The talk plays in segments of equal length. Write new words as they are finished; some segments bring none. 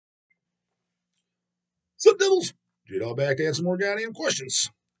What's up, Devils? J-Dog back to answer more goddamn questions.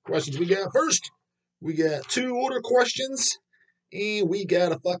 Questions we got first. We got 2 order questions, and we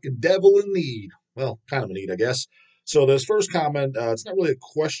got a fucking devil in need. Well, kind of a need, I guess. So this first comment, it's not really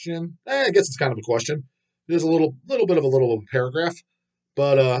a question. I guess it's kind of a question. There's a little bit of a paragraph,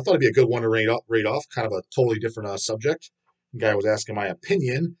 but I thought it'd be a good one to rate off. Kind of a totally different subject. The guy was asking my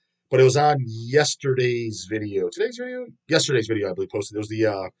opinion, but it was on yesterday's video. Today's video? Yesterday's video, I believe, posted. It was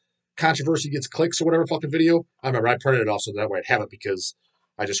the controversy gets clicks or whatever fucking video. I remember I printed it off so that way I'd have it because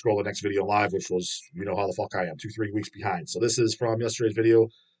I just scrolled the next video live, which was, you know how the fuck I am, 2-3 weeks behind. So this is from yesterday's video,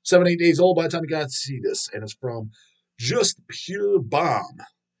 7-8 days old by the time you guys see this, and it's from Just Pure Bomb.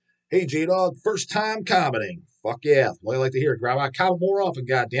 Hey, J-Dog, first time commenting. Fuck yeah. Well, I like to hear it. Grab my comment more often,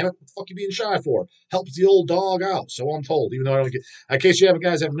 goddammit. What the fuck you being shy for? Helps the old dog out, so I'm told. Even though I don't get... In case you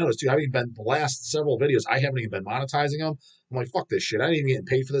guys haven't noticed, too, I haven't even been... The last several videos, I haven't even been monetizing them. I'm like, fuck this shit. I ain't even getting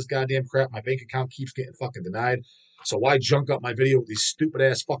paid for this goddamn crap. My bank account keeps getting fucking denied. So why junk up my video with these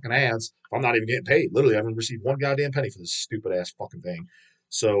stupid-ass fucking ads if I'm not even getting paid? Literally, I haven't received one goddamn penny for this stupid-ass fucking thing.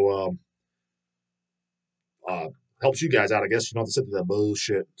 So, helps you guys out, I guess. You don't have to sit through that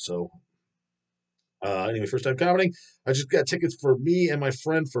bullshit. So... anyway, first time commenting. I just got tickets for me and my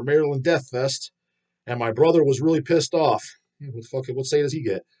friend for Maryland Death Fest, and my brother was really pissed off. What say does he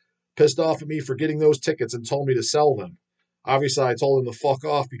get? Pissed off at me for getting those tickets and told me to sell them. Obviously, I told him to fuck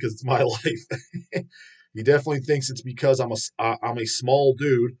off because it's my life. He definitely thinks it's because I'm a small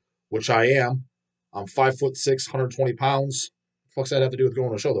dude, which I am. I'm 5'6", 120 pounds. What the fuck's that have to do with going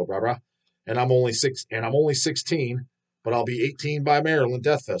to a show though, brah? And I'm only 16, but I'll be 18 by Maryland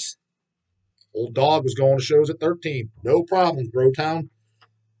Death Fest. Old dog was going to shows at 13. No problems, bro town.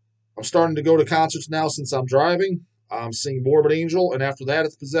 I'm starting to go to concerts now since I'm driving. I'm seeing Morbid Angel, and after that,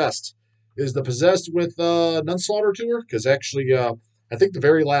 it's Possessed. Is the Possessed with Nunslaughter tour? Because actually, I think the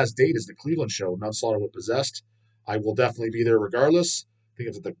very last date is the Cleveland show, Nunslaughter with Possessed. I will definitely be there regardless. I think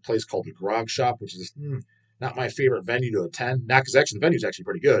it's at the place called the Grog Shop, which is not my favorite venue to attend. Not because actually the venue's actually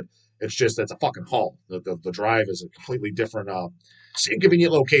pretty good. It's just it's a fucking haul. The drive is a completely different,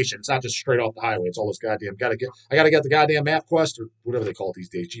 inconvenient location. It's not just straight off the highway. It's all this goddamn I gotta get the goddamn MapQuest or whatever they call it these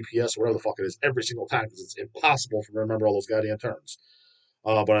days, GPS, whatever the fuck it is, every single time because it's impossible for me to remember all those goddamn turns.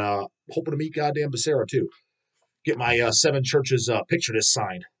 But hoping to meet goddamn Becerra too. Get my Seven Churches picture disc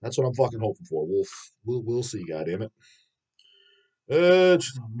signed. That's what I'm fucking hoping for. We'll see. Goddamn it.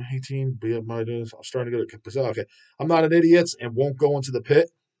 18. I'm starting to go to. Okay, I'm not an idiot and won't go into the pit.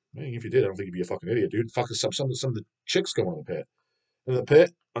 I mean, if you did, I don't think you'd be a fucking idiot, dude. Fuck some of the chicks going in the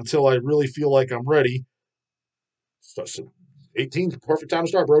pit until I really feel like I'm ready. So 18 perfect time to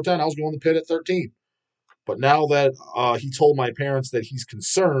start, bro. Time I was going to the pit at 13, but now that he told my parents that he's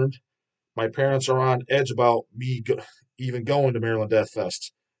concerned, my parents are on edge about me even going to Maryland Death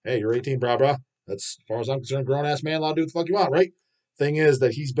Fest. Hey, you're 18, brah. That's, as far as I'm concerned, grown ass man, allowed to do what the fuck you want, right? Thing is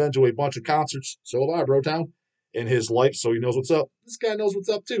that he's been to a bunch of concerts, so have I, bro town, in his life, so he knows what's up. This guy knows what's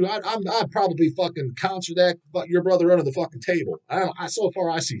up too. I'd probably fucking concert act your brother under the fucking table. So far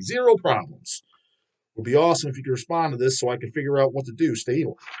I see zero problems. Would be awesome if you could respond to this so I can figure out what to do. Stay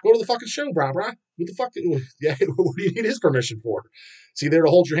evil. Go to the fucking show, brah. What the fuck? Yeah, what do you need his permission for? Is he there to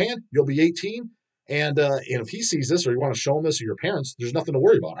hold your hand? You'll be 18. And if he sees this or you want to show him this or your parents, there's nothing to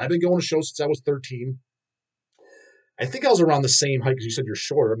worry about. I've been going to shows since I was 13. I think I was around the same height because you said you're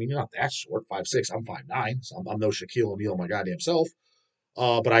shorter. I mean, you're not that short, 5'6". I'm 5'9", so I'm no Shaquille O'Neal my goddamn self.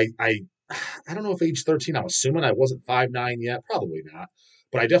 But I don't know if age 13, I'm assuming I wasn't 5'9" yet. Probably not.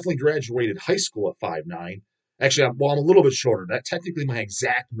 But I definitely graduated high school at 5'9". Actually, I'm a little bit shorter. That technically my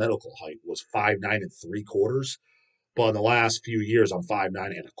exact medical height was 5'9" and 3/4. But in the last few years, I'm 5'9"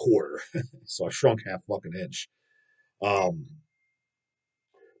 and 1/4. So I shrunk half fucking inch.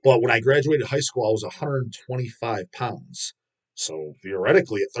 But when I graduated high school, I was 125 pounds. So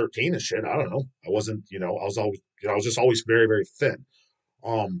theoretically, at 13 and shit, I don't know. I wasn't, I was just always very, very thin.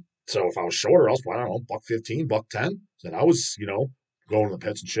 So if I was shorter, I was, I don't know, $115, $110. Then I was, going to the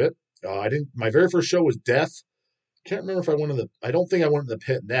pits and shit. My very first show was Death. Can't remember if I don't think I went in the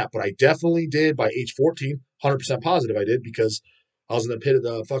pit in that, but I definitely did by age 14, 100% positive I did because I was in the pit of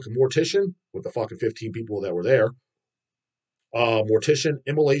the fucking Mortician with the fucking 15 people that were there. Mortician,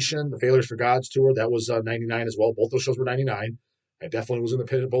 Immolation, the Failures for Gods tour, that was 99 as well. Both those shows were 99. I definitely was in the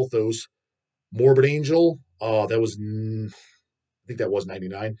pit of both those. Morbid Angel, I think that was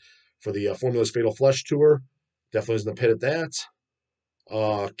 99 for the Formula's Fatal Flesh tour. Definitely was in the pit at that.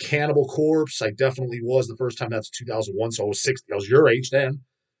 Cannibal Corpse, I definitely was the first time. That's 2001, so I was 60. I was your age then,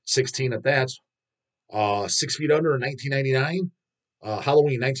 16 at that. 6 Feet Under in 1999.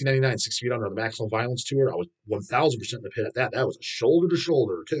 Halloween 1999, 6 Feet Under on the Maximum Violence tour. I was 1000% in the pit at that. That was a shoulder to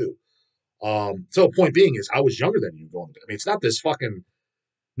shoulder too. So point being is I was younger than you going. I mean, it's not this fucking.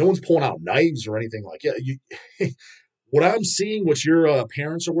 No one's pulling out knives or anything like. Yeah, you. What I'm seeing, what your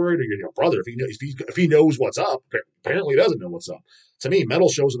parents are worried, or your brother, if he knows what's up, apparently he doesn't know what's up. To me, metal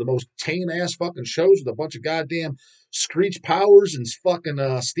shows are the most tame ass fucking shows with a bunch of goddamn Screech Powers and fucking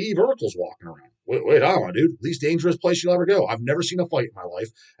Steve Urkel's walking around. Wait, hold on, dude. Least dangerous place you'll ever go. I've never seen a fight in my life,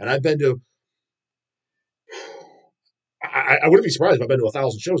 and I've been to. I wouldn't be surprised if I've been to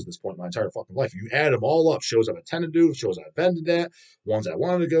 1,000 shows at this point in my entire fucking life. You add them all up, shows I've attended to, shows I've been to, that ones I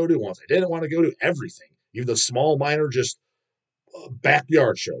wanted to go to, ones I didn't want to go to, everything. Even the small, minor, just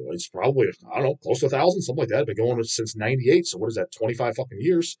backyard show. It's probably, I don't know, close to 1,000, something like that. I've been going since '98. So what is that? 25 fucking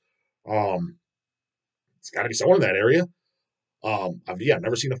years. Um, it's got to be somewhere in that area. I've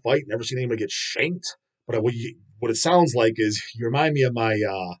never seen a fight, never seen anybody get shanked. But what it sounds like is you remind me of my.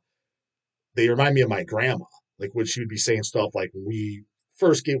 They remind me of my grandma, like when she would be saying stuff like when we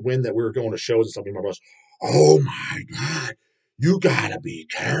first get wind that we were going to shows and something. My brother, oh my god, you gotta be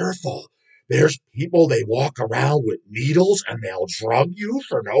careful. There's people, they walk around with needles and they'll drug you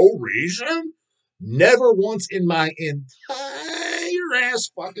for no reason. Never once in my entire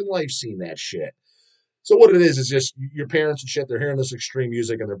ass fucking life seen that shit. So what it is just your parents and shit, they're hearing this extreme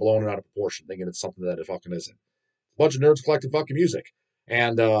music and they're blowing it out of proportion, thinking it's something that it fucking isn't. A bunch of nerds collecting fucking music.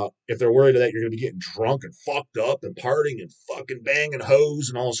 And if they're worried that you're going to be getting drunk and fucked up and partying and fucking banging hoes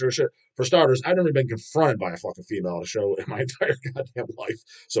and all this sort of shit, for starters, I've never been confronted by a fucking female at a show in my entire goddamn life.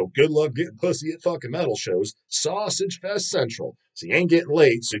 So good luck getting pussy at fucking metal shows. Sausage Fest Central. So you ain't getting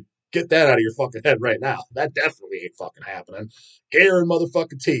laid, so get that out of your fucking head right now. That definitely ain't fucking happening. Aaron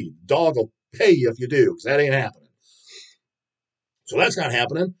motherfucking T. Dog will pay you if you do, because that ain't happening. So that's not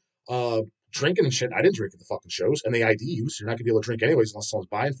happening. Drinking and shit. I didn't drink at the fucking shows, and they ID you, so you're not gonna be able to drink anyways unless someone's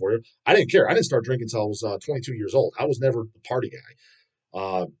buying for you. I didn't care. I didn't start drinking until I was 22 years old. I was never the party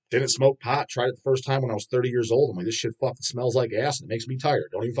guy. Didn't smoke pot. Tried it the first time when I was 30 years old. I'm like, this shit fucking smells like ass and it makes me tired.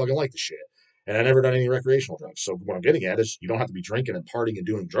 Don't even fucking like the shit. And I never done any recreational drugs. So what I'm getting at is you don't have to be drinking and partying and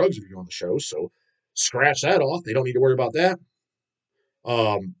doing drugs if you're on the shows. So scratch that off. They don't need to worry about that.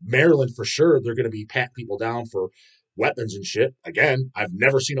 Maryland for sure, they're going to be patting people down for weapons and shit. Again, I've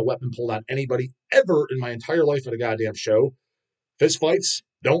never seen a weapon pulled on anybody ever in my entire life at a goddamn show. Fist fights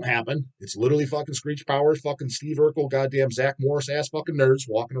don't happen. It's literally fucking Screech Powers, fucking Steve Urkel, goddamn Zach Morris ass fucking nerds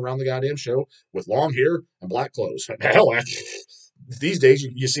walking around the goddamn show with long hair and black clothes. Hell, these days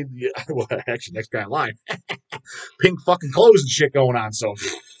you see the well, actually next guy in line, pink fucking clothes and shit going on. So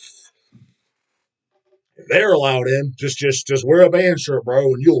they're allowed in. Just wear a band shirt,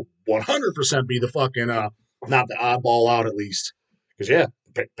 bro, and you'll 100% be the fucking not the oddball out at least. Because yeah,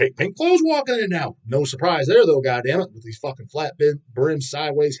 pink clothes walking in now. No surprise there though, goddamn it, with these fucking flat brim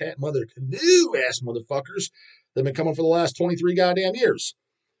sideways hat mother canoe ass motherfuckers that've been coming for the last 23 goddamn years.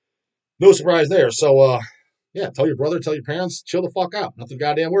 No surprise there. So yeah, tell your brother, tell your parents, chill the fuck out. Nothing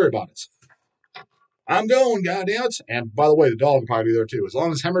goddamn worry about it. I'm going, goddamn it. And by the way, the dog will probably be there too. As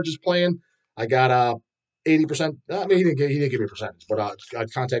long as Hemorrhage is playing, I got 80%. I mean, he didn't give me a percentage, but I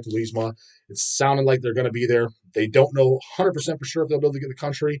contacted Leesma. It's sounding like they're going to be there. They don't know 100% for sure if they'll be able to get the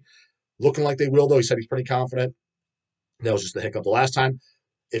country. Looking like they will, though. He said he's pretty confident. That was just the hiccup the last time.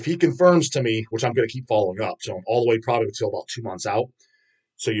 If he confirms to me, which I'm going to keep following up, so I'm all the way probably until about 2 months out.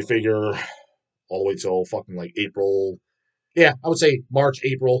 So you figure all the way till fucking like April. Yeah, I would say March,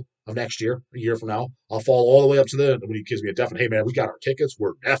 April of next year, a year from now. I'll follow all the way up to when he gives me a definite, hey, man, we got our tickets.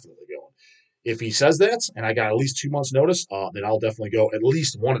 We're definitely going. If he says that, and I got at least 2 months' notice, then I'll definitely go at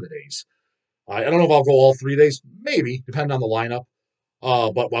least one of the days. I don't know if I'll go all 3 days, maybe, depending on the lineup.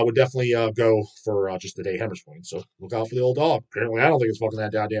 But I would definitely go for just the day Hemmer's playing. So look out for the old dog. Apparently, I don't think it's fucking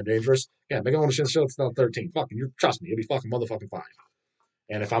that goddamn dangerous. Yeah, make it on the show. It's not 13. Fucking, trust me, it'll be fucking motherfucking fine.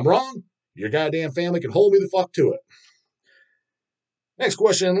 And if I'm wrong, your goddamn family can hold me the fuck to it. Next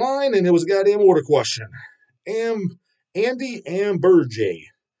question in line, and it was a goddamn order question. Andy Amberjay.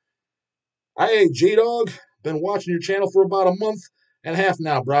 Hey, J-Dog, been watching your channel for about a month and a half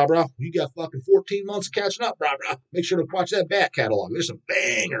now, brah. You got fucking 14 months of catching up, brah. Make sure to watch that back catalog. There's some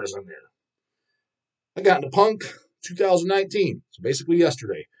bangers in there. I got into punk 2019, so basically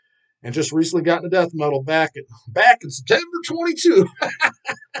yesterday, and just recently got into death metal back in September 22.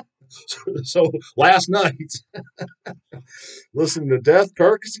 So last night, listening to Death,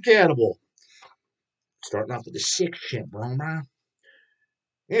 Carcass, and Cannibal. Starting off with the sick shit, brah.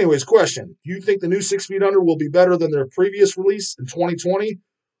 Anyways, question. Do you think the new 6 Feet Under will be better than their previous release in 2020?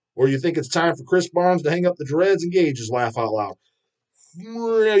 Or you think it's time for Chris Barnes to hang up the dreads and Gage's laugh out loud?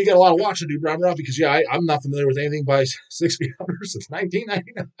 You got a lot of watching to do, Brown, because, yeah, I'm not familiar with anything by 6 Feet Under since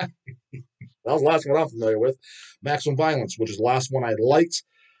 1999. That was the last one I'm familiar with. Maximum Violence, which is the last one I liked.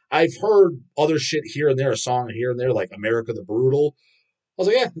 I've heard other shit here and there, a song here and there, like America the Brutal. I was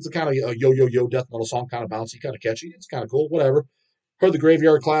like, yeah, it's a kind of a yo death metal song, kind of bouncy, kind of catchy. It's kind of cool, whatever. Heard the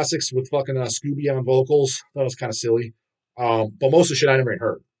Graveyard Classics with fucking Scooby on vocals. That was kind of silly. But most of the shit I never even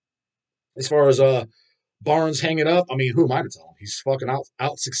heard. As far as Barnes hanging up, I mean, who am I to tell him? He's fucking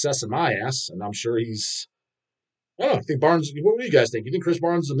out successing my ass, and I'm sure he's. I don't know. I think Barnes. What do you guys think? You think Chris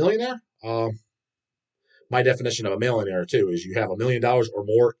Barnes is a millionaire? My definition of a millionaire too is you have $1 million or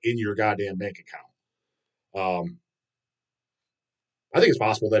more in your goddamn bank account. I think it's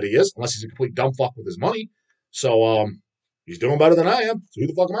possible that he is, unless he's a complete dumb fuck with his money. So he's doing better than I am. So who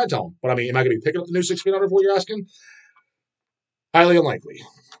the fuck am I telling? But I mean, am I going to be picking up the new 6 feet under for what you're asking? Highly unlikely.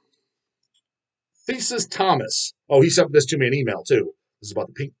 Thesis Thomas. Oh, he sent this to me in email too. This is about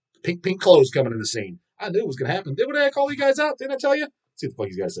the pink clothes coming in the scene. I knew it was going to happen. Didn't I call you guys out? Didn't I tell you? Let's see what the fuck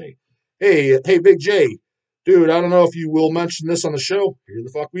he's got to say. Hey, Big J. Dude, I don't know if you will mention this on the show. Here the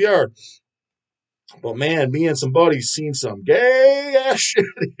fuck we are. But man, me and some buddies seen some gay ass shit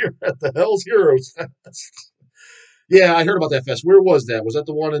here at the Hell's Heroes Fest. Yeah, I heard about that fest. Where was that? Was that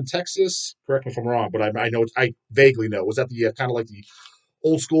the one in Texas? Correct me if I'm wrong, but I know I vaguely know. Was that the kind of like the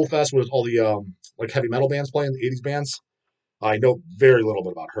old school fest with all the like heavy metal bands playing, the 80s bands? I know very little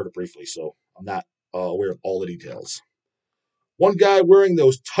bit about it. Heard it briefly, so I'm not aware of all the details. One guy wearing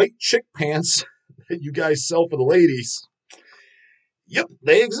those tight chick pants that you guys sell for the ladies. Yep,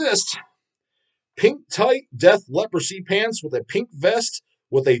 they exist. Pink tight death leprosy pants with a pink vest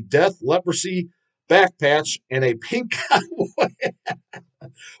with a death leprosy back patch and a pink cowboy.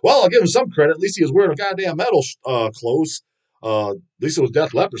 Well, I'll give him some credit. At least he was wearing a goddamn metal clothes. At least it was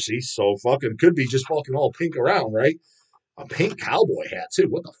death leprosy, so fucking could be just fucking all pink around, right? A pink cowboy hat too.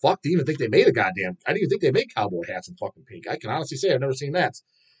 What the fuck? Do you even think they made a goddamn? I didn't even think they made cowboy hats in fucking pink. I can honestly say I've never seen that.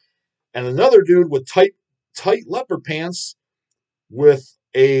 And another dude with tight leopard pants with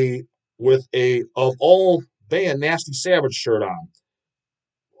a of all band Nasty Savage shirt on.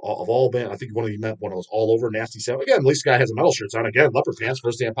 Of all band, I think one of you meant one of those all over Nasty Savage. Again, at least the guy has a metal shirts on. Again, leopard pants.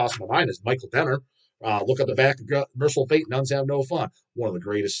 First thing that pops in my mind is Michael Denner. Look at the back of Merciful Fate. Nuns Have No Fun. One of the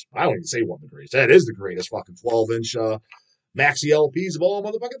greatest. I don't even say one of the greatest. That is the greatest fucking 12-inch maxi LPs of all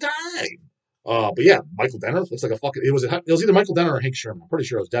motherfucking time. But yeah, Michael Denner looks like a fucking. It was either Michael Denner or Hank Sherman. I'm pretty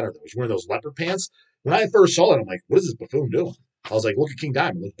sure it was Denner though. He's wearing those leopard pants. When I first saw that, I'm like, what is this buffoon doing? I was like, look at King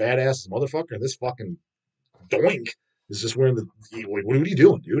Diamond, look badass as a motherfucker, and this fucking doink is just wearing the. Like, what are you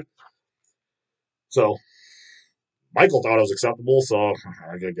doing, dude? So Michael thought it was acceptable, so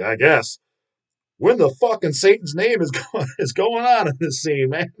I guess. When the fucking Satan's name is going on in this scene,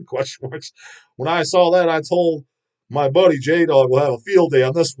 man? Question marks. When I saw that, I told my buddy J Dog we'll have a field day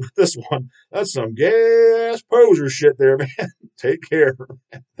on this one. That's some gay ass poser shit there, man. Take care.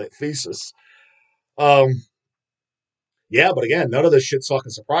 That thesis. Yeah, but again, none of this shit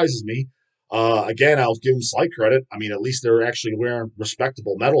fucking surprises me. Again, I'll give them slight credit. I mean, at least they're actually wearing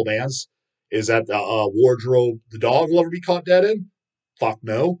respectable metal bands. Is that the wardrobe the dog will ever be caught dead in? Fuck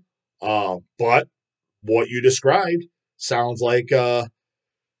no. But what you described sounds like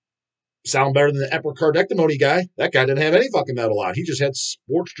sound better than the epicardectomony guy. That guy didn't have any fucking metal on. He just had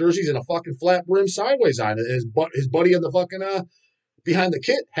sports jerseys and a fucking flat brim sideways on. And his buddy in the fucking behind the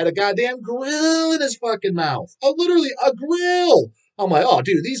kit had a goddamn grill in his fucking mouth. Oh, literally a grill. I'm like, oh,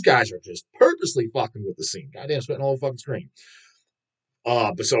 dude, these guys are just purposely fucking with the scene. Goddamn, spitting all the fucking screen.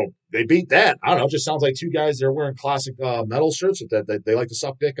 But so they beat that. I don't know. It just sounds like two guys that are wearing classic metal shirts that they like to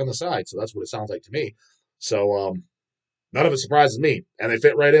suck dick on the side. So that's what it sounds like to me. So none of it surprises me. And they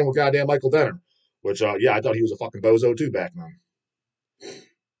fit right in with goddamn Michael Denner, which, yeah, I thought he was a fucking bozo too back then.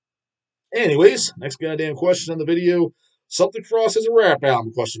 Anyways, next goddamn question on the video. Something for Us is a rap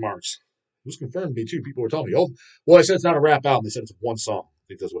album, question marks. It was confirmed to me too. People were telling me, oh, well, I said it's not a rap album. They said it's one song. I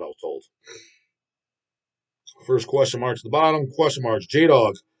think that's what I was told. First question mark to the bottom. Question marks.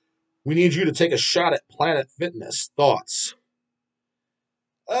 J-Dog, we need you to take a shot at Planet Fitness. Thoughts?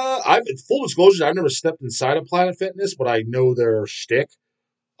 Full disclosure, I've never stepped inside of Planet Fitness, but I know their shtick.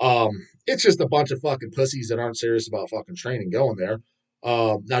 It's just a bunch of fucking pussies that aren't serious about fucking training going there.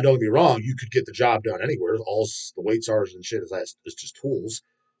 Now, don't get me wrong, you could get the job done anywhere. All the weights are and shit is just tools.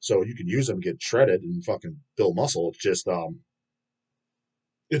 So you can use them, get shredded, and fucking build muscle. It's just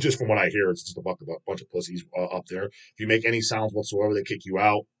from what I hear, it's just a bunch of pussies up there. If you make any sounds whatsoever, they kick you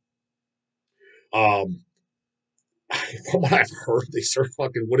out. From what I've heard, they serve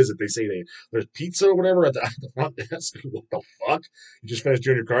fucking, what is it? They say there's pizza or whatever at the front desk. What the fuck? You just finished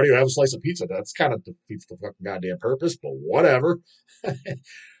doing your cardio, have a slice of pizza. That's kind of defeats the fucking goddamn purpose, but whatever.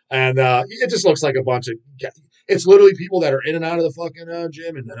 And it just looks like a bunch of, it's literally people that are in and out of the fucking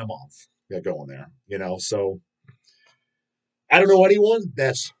gym in a month that go in there, you know? So I don't know anyone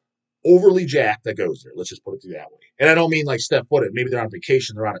that's overly jacked that goes there. Let's just put it through that way. And I don't mean like step footed. Maybe they're on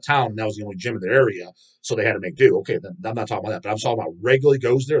vacation, they're out of town, and that was the only gym in their area, so they had to make do. Okay, then I'm not talking about that. But I'm talking about regularly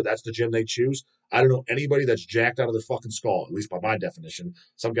goes there. That's the gym they choose. I don't know anybody that's jacked out of their fucking skull, at least by my definition.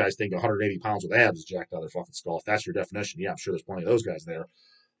 Some guys think 180 pounds with abs is jacked out of their fucking skull. If that's your definition, yeah, I'm sure there's plenty of those guys there.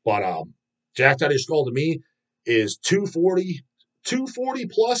 But jacked out of your skull to me is 240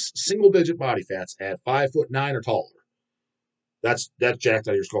 plus single digit body fats at 5'9" or taller. That's jacked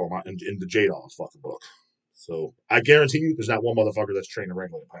out of your skull in the J Dog's fucking book. So I guarantee you, there's not one motherfucker that's training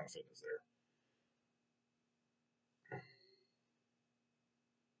regularly at Planet Fitness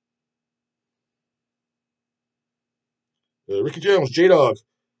there. Ricky Jones, J Dog,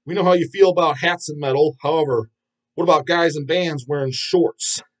 we know how you feel about hats and metal. However, what about guys in bands wearing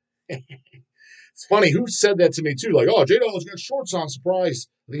shorts? It's funny, who said that to me too? Like, oh, J Dog's got shorts on, surprise.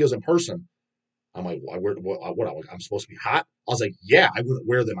 I think he was in person. I'm like, well, I'm supposed to be hot? I was like, yeah, I wouldn't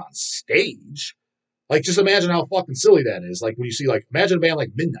wear them on stage. Like, just imagine how fucking silly that is. Like, when you see, like, imagine a band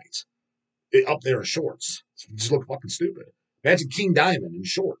like Midnight up there in shorts. You just look fucking stupid. Imagine King Diamond in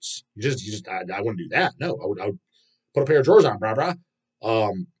shorts. I wouldn't do that. No, I would put a pair of drawers on, brah.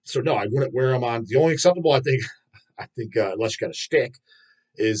 So no, I wouldn't wear them on. The only acceptable, unless you got a shtick,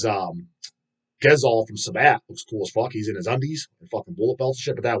 is Gezal from Sabat. Looks cool as fuck. He's in his undies and fucking bullet belts and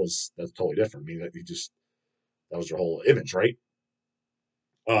shit. But that's totally different. I mean, that was their whole image, right?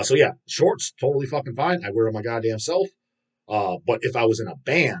 So yeah, shorts totally fucking fine. I wear them my goddamn self. But if I was in a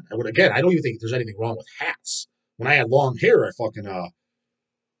band, I would again. I don't even think there's anything wrong with hats. When I had long hair, I fucking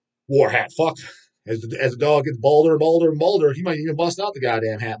wore a hat. Fuck. As the dog gets balder and balder and balder, he might even bust out the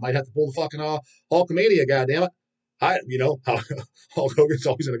goddamn hat. Might have to pull the fucking Hulkamania, goddamn it. Hulk Hogan's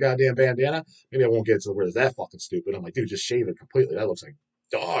always in a goddamn bandana. Maybe I won't get to where it's that fucking stupid. I'm like, dude, just shave it completely. That looks like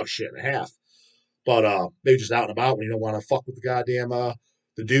dog shit and a half. But maybe just out and about when you don't want to fuck with the goddamn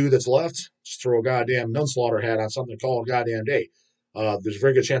the dude that's left, just throw a goddamn nunslaughter hat on something called a goddamn day. There's a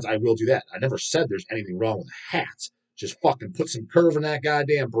very good chance I will do that. I never said there's anything wrong with a hat. Just fucking put some curve in that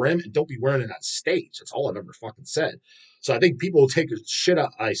goddamn brim and don't be wearing it on stage. That's all I've ever fucking said. So I think people take shit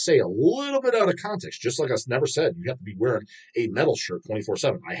I say a little bit out of context. Just like I never said, you have to be wearing a metal shirt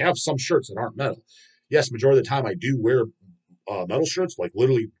 24/7. I have some shirts that aren't metal. Yes, majority of the time I do wear metal shirts, like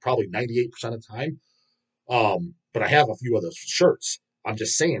literally probably 98% of the time. But I have a few other shirts. I'm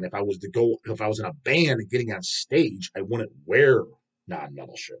just saying, if I was in a band and getting on stage, I wouldn't wear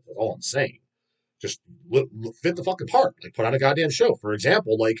non-metal shit. That's all I'm saying. Just fit the fucking part. Like put on a goddamn show. For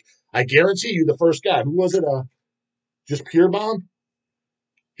example, like I guarantee you, the first guy, who was it? Just Pure Bomb.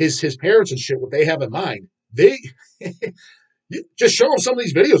 His parents and shit. What they have in mind, they just show them some of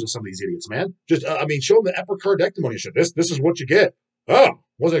these videos of some of these idiots, man. Just I mean, show them the epicardectomy shit. This is what you get. Oh,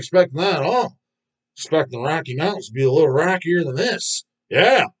 wasn't expecting that at all. Expecting the Rocky Mountains to be a little rockier than this.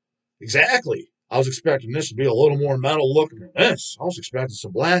 Yeah, exactly. I was expecting this to be a little more metal looking than this. I was expecting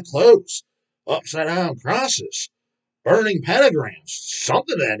some black clothes, upside down crosses, burning pentagrams,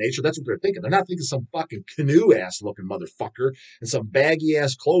 something of that nature. That's what they're thinking. They're not thinking some fucking canoe ass looking motherfucker and some baggy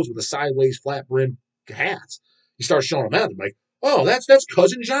ass clothes with a sideways flat brim hat. You start showing them that, they're like, oh, that's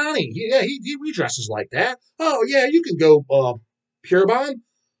cousin Johnny. Yeah, he redresses like that. Oh yeah, you can go Pure Bomb.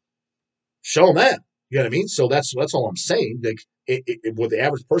 Show them that. You know what I mean? So that's all I'm saying. Like what the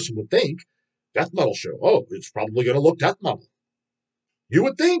average person would think, death metal show. Oh, it's probably going to look death metal. You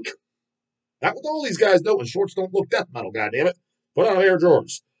would think. Not with all these guys know, and shorts don't look death metal. Goddamn it! Put on a pair of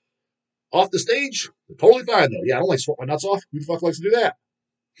drawers. Off the stage, they're totally fine though. Yeah, I don't like sweat my nuts off. Who the fuck likes to do that?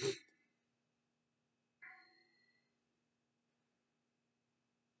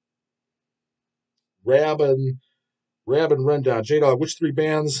 Rab and Rundown. J Dog, which three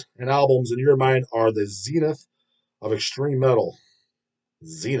bands and albums in your mind are the zenith of extreme metal?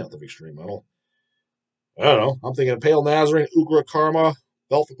 Zenith of extreme metal. I don't know. I'm thinking Pale Nazarene, Ugra Karma,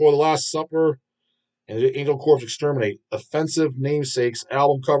 Belphegor, The Last Supper, and Angel Corpse Exterminate. Offensive namesakes,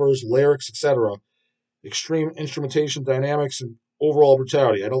 album covers, lyrics, etc. Extreme instrumentation, dynamics, and overall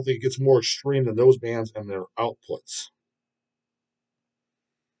brutality. I don't think it gets more extreme than those bands and their outputs.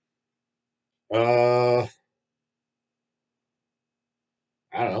 Uh,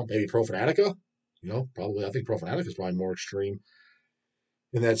 I don't know. Maybe Profanatica. Probably. I think Profanatica is probably more extreme,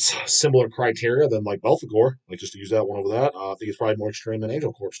 and that's similar criteria than like Belphegor. Like just to use that one over that. I think it's probably more extreme than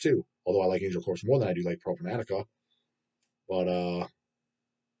Angel Corpse too. Although I like Angel Corpse more than I do like Profanatica. But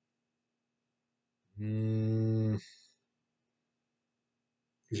mm,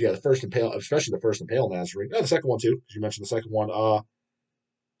 yeah, the first Impale, especially the first Impale Nazarene. Yeah, the second one too, because you mentioned the second one.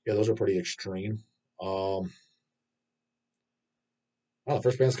 Yeah, those are pretty extreme. Well, the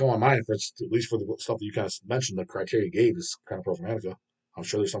first band's come on mind, for at least for the stuff that you kind of mentioned, the criteria you gave is kind of Profanatica. I'm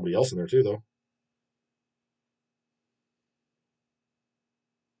sure there's somebody else in there too, though.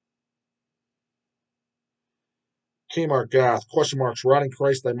 Kmart Goth, question marks, Rotting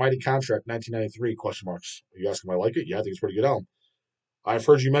Christ, Thy Mighty Contract, 1993, question marks. Are you asking if I like it? Yeah, I think it's a pretty good album. I've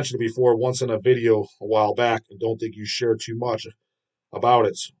heard you mention it before once in a video a while back and don't think you shared too much about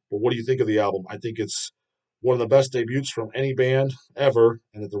it. But what do you think of the album? I think it's one of the best debuts from any band ever,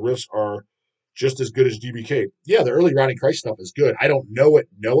 and that the riffs are just as good as DBK. Yeah, the early Rotting Christ stuff is good. I don't know it,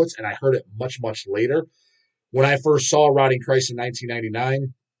 and I heard it much, much later. When I first saw Rotting Christ in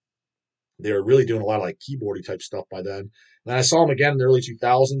 1999, they were really doing a lot of like keyboardy type stuff by then. And then I saw them again in the early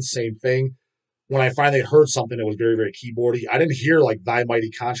 2000s, same thing. When I finally heard something that was very, very keyboardy, I didn't hear like Thy Mighty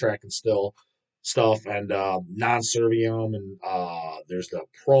Contract and still stuff and Non Servium and there's the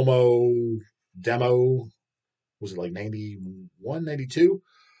promo demo. Was it like 91, 92?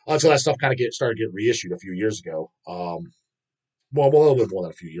 Until that stuff kind of started getting reissued a few years ago. Well, a little bit more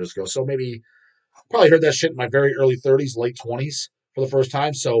than a few years ago. So maybe probably heard that shit in my very early 30s, late 20s for the first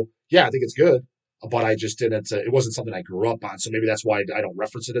time. So yeah, I think it's good, but I just didn't. It wasn't something I grew up on, so maybe that's why I don't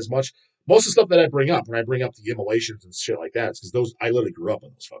reference it as much. Most of the stuff that I bring up when I bring up the immolations and shit like that, it's because those I literally grew up in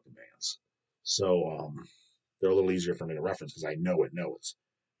those fucking bands. So they're a little easier for me to reference because I know it. You know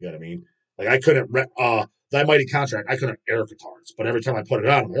what I mean? Like I couldn't That Mighty Contract. I couldn't air guitars, but every time I put it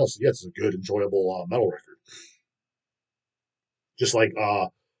on, I'm like, oh, yeah, it's a good, enjoyable metal record. Just like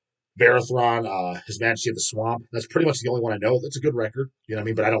Varathron, His Majesty of the Swamp. That's pretty much the only one I know. That's a good record. You know what I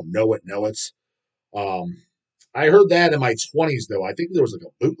mean? But I don't know it. Um, I heard that in my 20s, though. I think there was like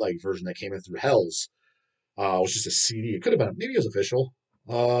a bootleg version that came in through Hell's. It was just a CD. It could have been, maybe it was official.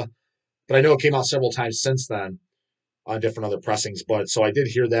 But I know it came out several times since then on different other pressings. But so I did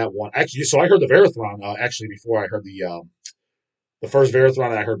hear that one. Actually, so I heard the Varathron actually before I heard the first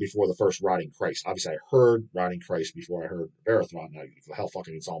Varathron I heard before the first Rotting Christ. Obviously, I heard Rotting Christ before I heard Varathron. Now, hell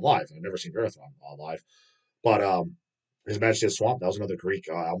fucking it's on live. I've never seen Varathron on live. But His Majesty of the Swamp, that was another Greek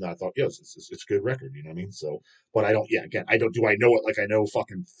album that I thought, yeah, it's a good record, you know what I mean? So, but I don't, yeah, again, do I know it like I know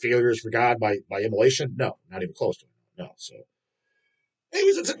fucking Failures for God by Immolation? No, not even close to it. No, so.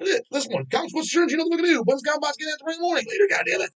 Anyways, that's it. This one. Comics, what's your you know what we're going to do? When's Godbots getting at 3 in the morning? Later, goddammit.